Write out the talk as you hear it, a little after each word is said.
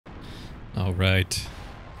Alright.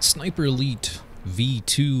 Sniper Elite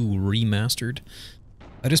V2 Remastered.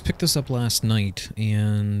 I just picked this up last night,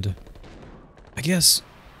 and I guess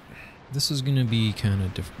this is gonna be kind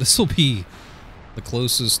of different. This will be the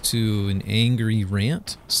closest to an angry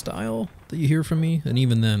rant style that you hear from me, and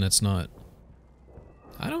even then it's not.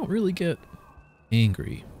 I don't really get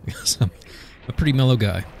angry, because I'm a pretty mellow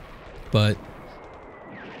guy, but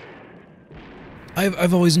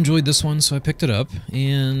I've always enjoyed this one, so I picked it up,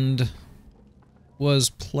 and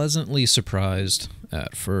was pleasantly surprised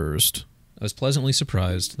at first. I was pleasantly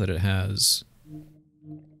surprised that it has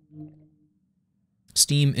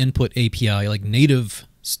Steam Input API, like native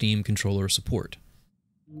Steam controller support.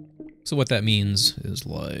 So what that means is,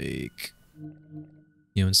 like,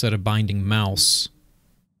 you know, instead of binding mouse,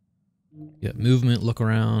 yeah, movement, look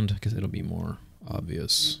around, because it'll be more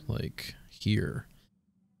obvious, like here.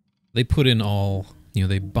 They put in all, you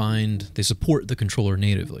know, they support the controller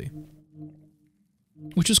natively,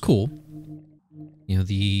 which is cool. You know,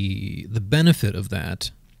 the benefit of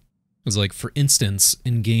that is, like, for instance,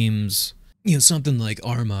 in games, you know, something like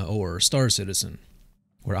Arma or Star Citizen,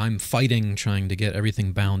 where I'm fighting, trying to get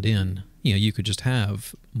everything bound in, you know, you could just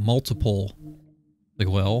have multiple, like,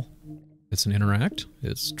 well, it's an interact,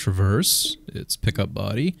 it's traverse, it's pick up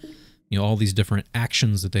body, you know, all these different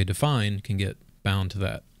actions that they define can get bound to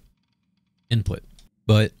that input.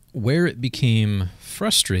 But where it became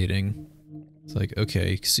frustrating, it's like,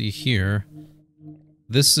 okay, see here,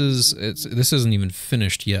 this isn't even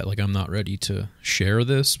finished yet, like, I'm not ready to share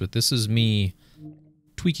this, but this is me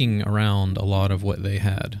tweaking around a lot of what they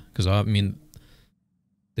had, because, I mean,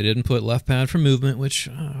 they didn't put left pad for movement, which,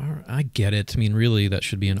 I get it. I mean, really, that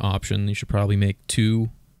should be an option. You should probably make two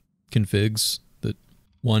configs,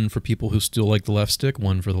 one for people who still like the left stick,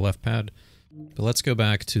 one for the left pad. But let's go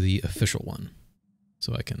back to the official one,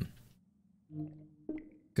 so I can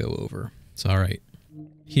go over. So, alright,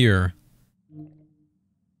 here, you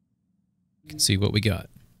can see what we got.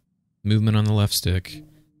 Movement on the left stick.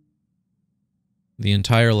 The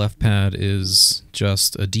entire left pad is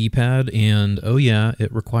just a D-pad, and oh yeah,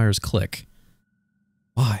 it requires click.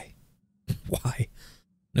 Why? Why?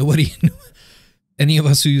 Nobody, any of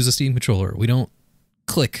us who use a Steam controller, we don't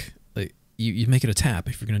click. Like, you make it a tap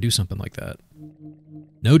if you're going to do something like that.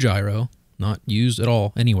 No gyro, not used at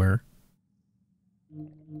all anywhere.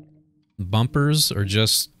 Bumpers are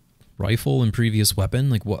just rifle and previous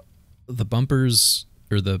weapon. Like, what? The bumpers,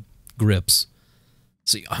 or the grips.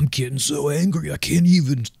 See, I'm getting so angry I can't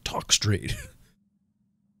even talk straight.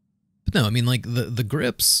 But no, I mean, like, the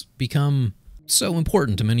grips become so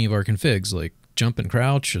important to many of our configs, like jump and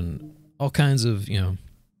crouch and all kinds of, you know,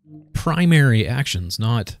 primary actions,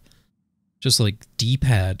 not just like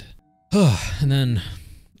D-pad. And then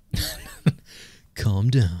calm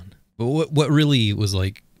down. But what really was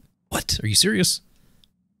like, what? Are you serious?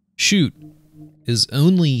 Shoot is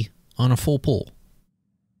only on a full pull.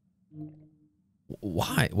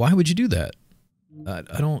 Why? Why would you do that?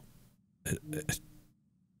 I don't...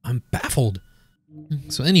 I'm baffled.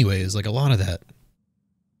 So anyways, like, a lot of that,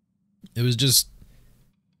 it was just...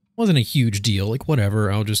 wasn't a huge deal. Like,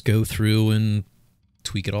 whatever, I'll just go through and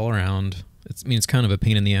tweak it all around. I mean, it's kind of a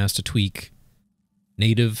pain in the ass to tweak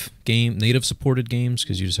native supported games,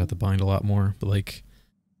 because you just have to bind a lot more. But, like,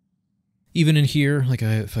 even in here, like,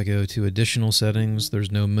 if I go to additional settings, there's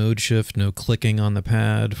no mode shift, no clicking on the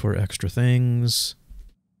pad for extra things,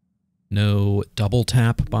 no double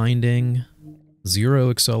tap binding, 0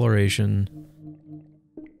 acceleration.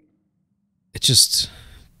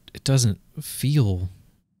 It doesn't feel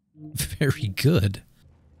very good.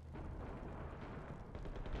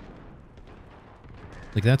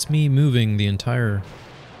 Like, that's me moving the entire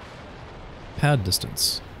pad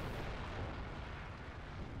distance.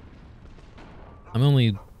 I'm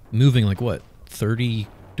only moving, like, what, 30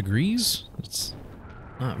 degrees? It's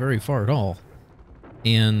not very far at all.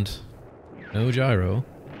 And no gyro.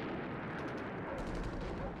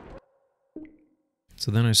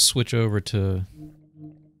 So then I switch over to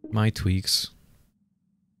my tweaks.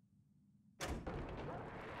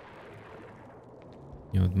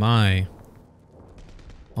 You know, with my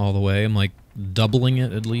all the way, I'm, like, doubling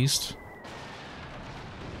it at least.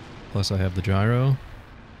 Plus I have the gyro.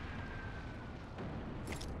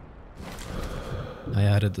 I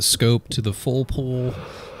added the scope to the full pull,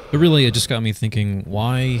 but really it just got me thinking,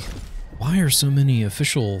 why are so many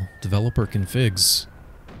official developer configs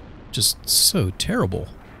just so terrible?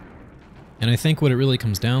 And I think what it really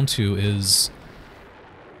comes down to is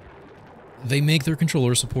they make their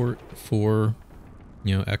controller support for,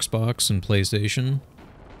 you know, Xbox and PlayStation,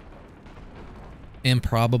 and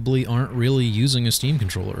probably aren't really using a Steam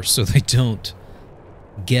controller, so they don't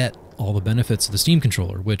get all the benefits of the Steam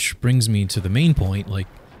controller, which brings me to the main point. Like,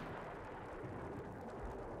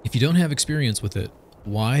 if you don't have experience with it,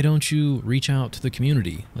 why don't you reach out to the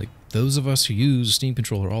community? Like, those of us who use Steam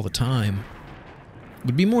controller all the time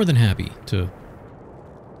would be more than happy to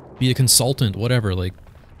be a consultant, whatever. Like,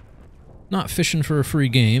 not fishing for a free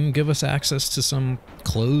game, give us access to some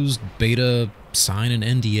closed beta, sign an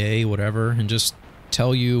NDA, whatever, and just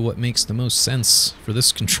tell you what makes the most sense for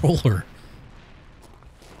this controller.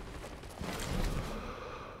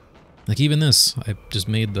 Like, even this, I just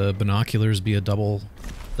made the binoculars be a double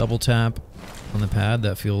tap on the pad.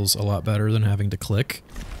 That feels a lot better than having to click.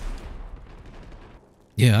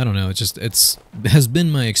 Yeah, I don't know, it has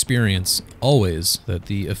been my experience always that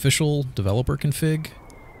the official developer config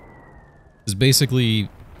is basically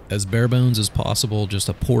as bare bones as possible, just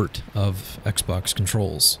a port of Xbox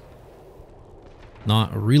controls.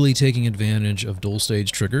 Not really taking advantage of dual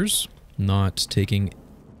stage triggers, not taking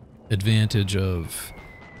advantage of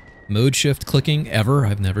mode shift clicking ever.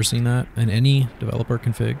 I've never seen that in any developer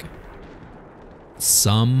config.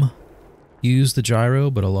 Some use the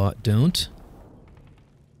gyro, but a lot don't.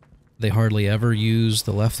 They hardly ever use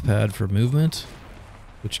the left pad for movement,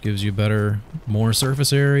 which gives you more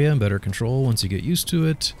surface area and better control once you get used to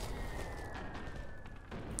it.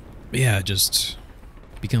 Yeah, it just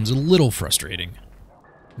becomes a little frustrating.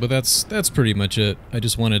 But that's pretty much it. I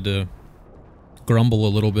just wanted to grumble a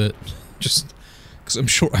little bit, just because I'm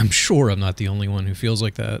sure I'm not the only one who feels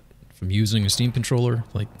like that from using a Steam controller.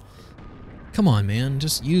 Like, come on, man,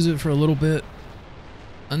 just use it for a little bit.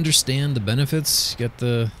 Understand the benefits. Get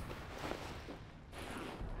the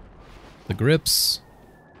grips,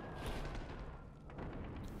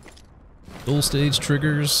 dual stage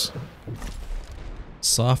triggers,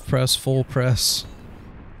 soft press, full press,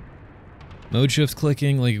 mode shift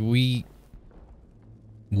clicking. Like, we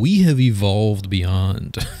have evolved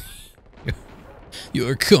beyond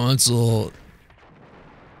your console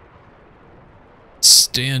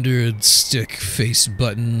standard stick face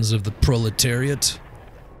buttons of the proletariat.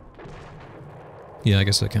 Yeah, I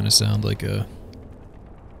guess I kind of sound like a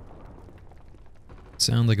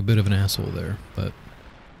bit of an asshole there, but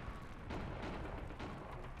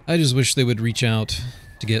I just wish they would reach out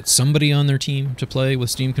to get somebody on their team to play with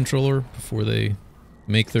Steam controller before they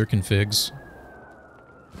make their configs.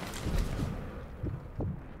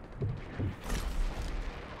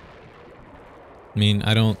 I mean,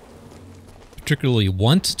 I don't particularly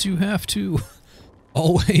want to have to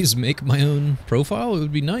always make my own profile. It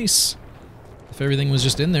would be nice if everything was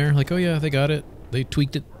just in there, like, oh yeah, they got it, they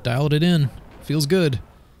tweaked it, dialed it in. Feels good.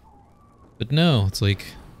 But no, it's like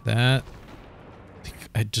that.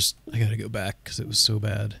 I gotta go back because it was so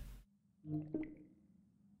bad.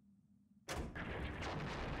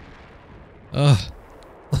 Ugh.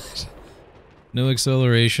 No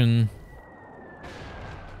acceleration.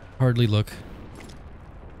 Hardly look.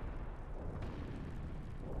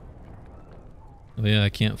 Oh yeah, I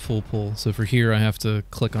can't full pull. So for here I have to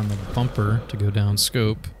click on the bumper to go down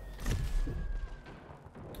scope.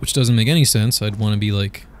 Which doesn't make any sense. I'd want to be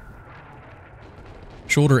like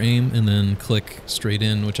shoulder aim and then click straight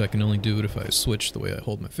in, which I can only do it if I switch the way I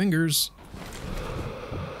hold my fingers.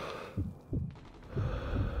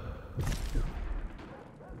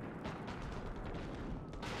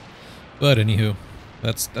 But anywho,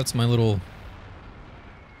 that's my little.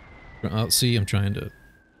 See, I'm trying to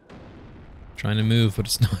move, but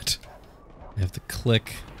it's not. I have to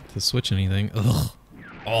click to switch anything. Ugh.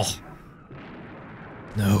 Oh.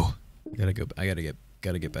 No. Gotta get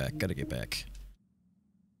back.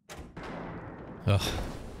 Ugh,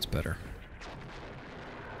 it's better.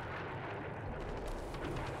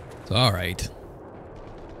 It's alright.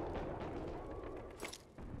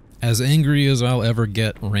 As angry as I'll ever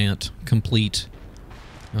get, Rant complete.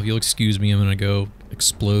 Now, if you'll excuse me, I'm gonna go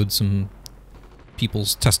explode some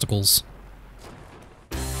people's testicles.